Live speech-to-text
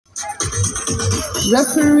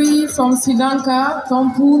Referee from Sri Lanka,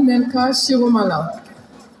 Tampu Menka Shiromala.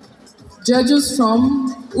 Judges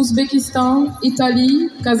from Uzbekistan, Italy,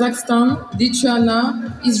 Kazakhstan,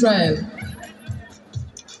 Lithuania, Israel.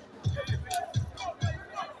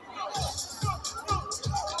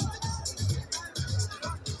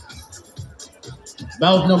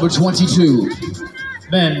 Bout number 22,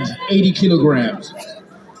 men 80 kilograms.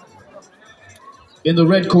 In the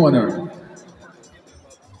red corner,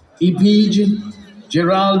 Ipij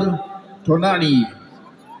Gerald Tornani,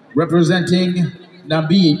 representing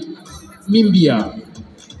Namibia.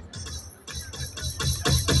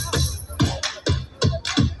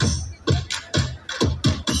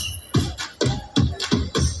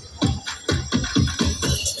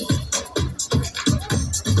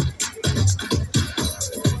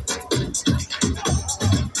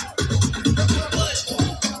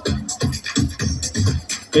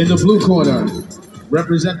 In the blue corner,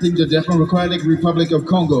 representing the Democratic Republic of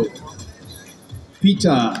Congo,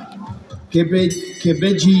 Peter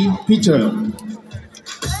Kebeji Peter.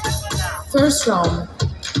 First round.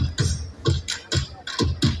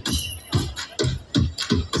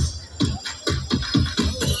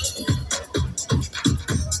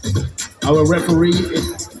 Our referee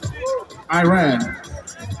is Iran,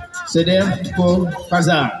 Sedem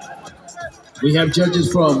Fazar. We have judges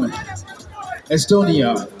from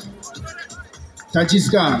Estonia,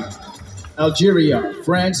 Tajikistan, Algeria,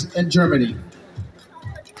 France, and Germany.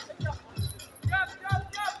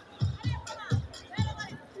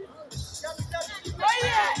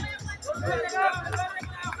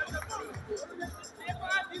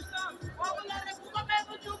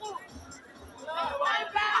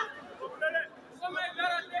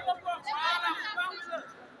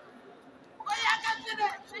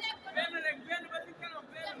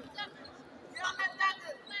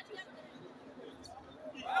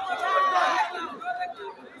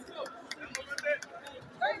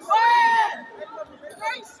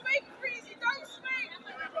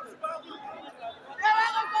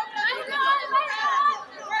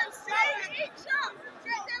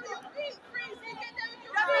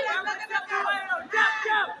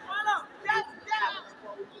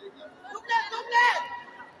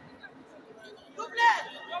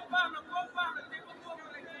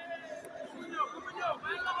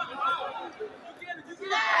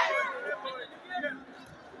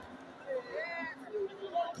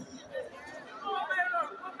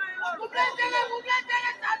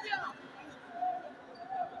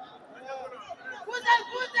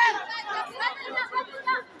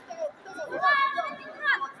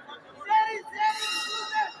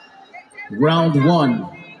 Round one.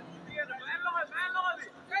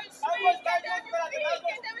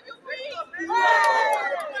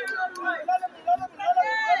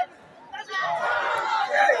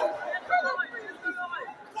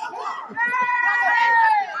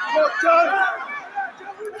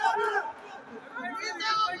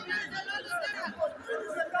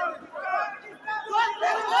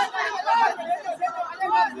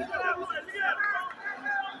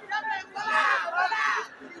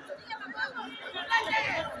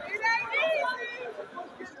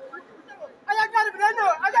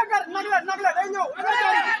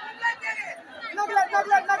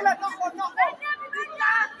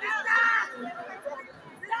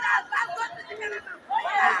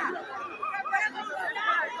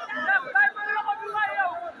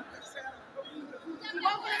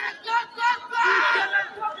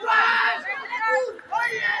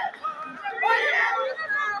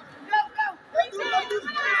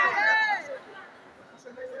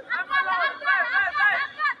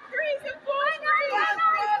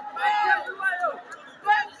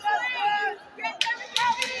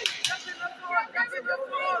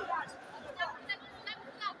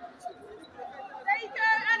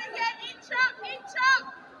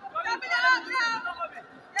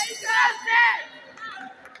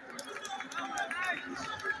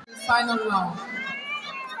 Final round.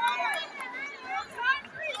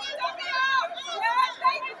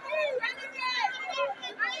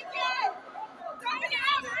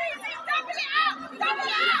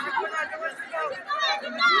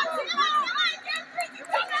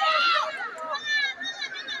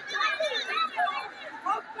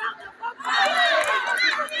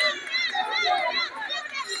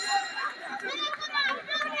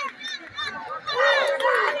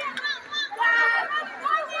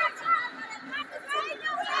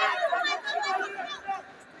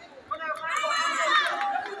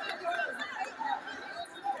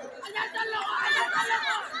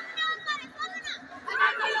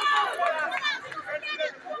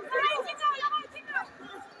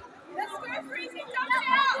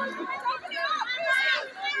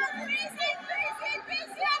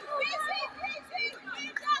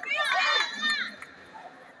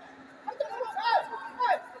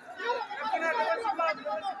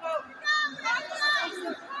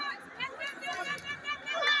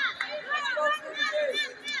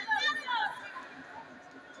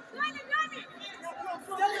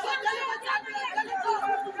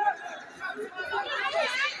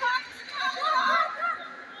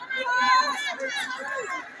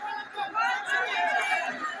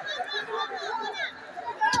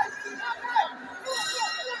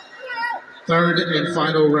 Third and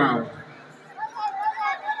final round.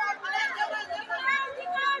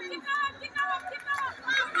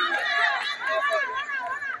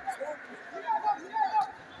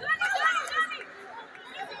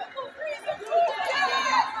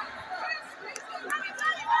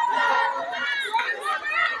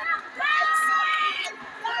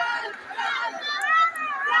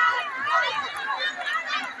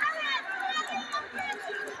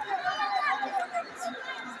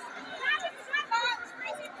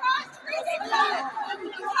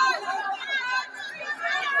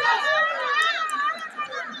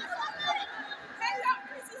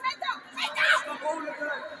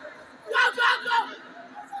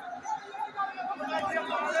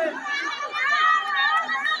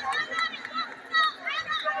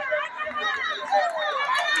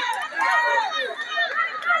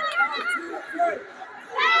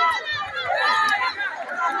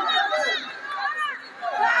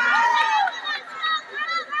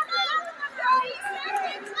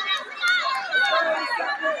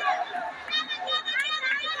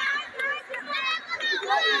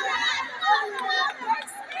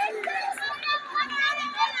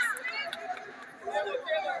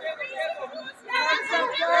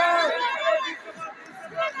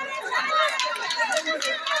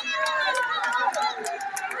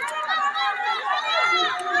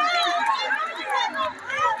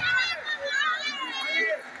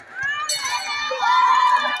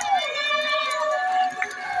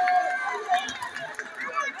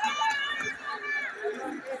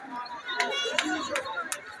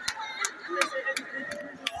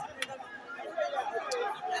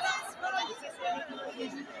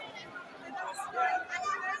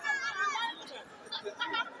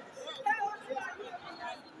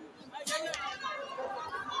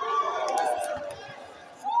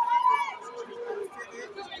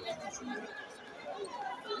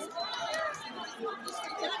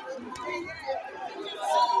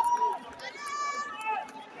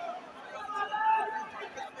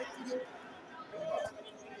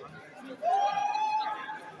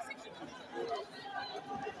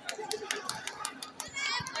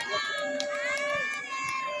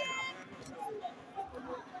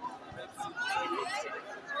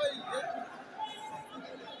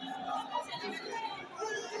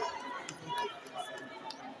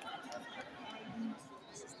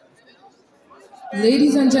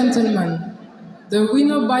 Ladies and gentlemen, the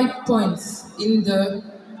winner by points in the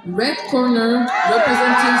red corner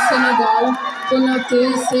representing Senegal,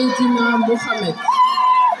 Konaté Seydina Mohamed.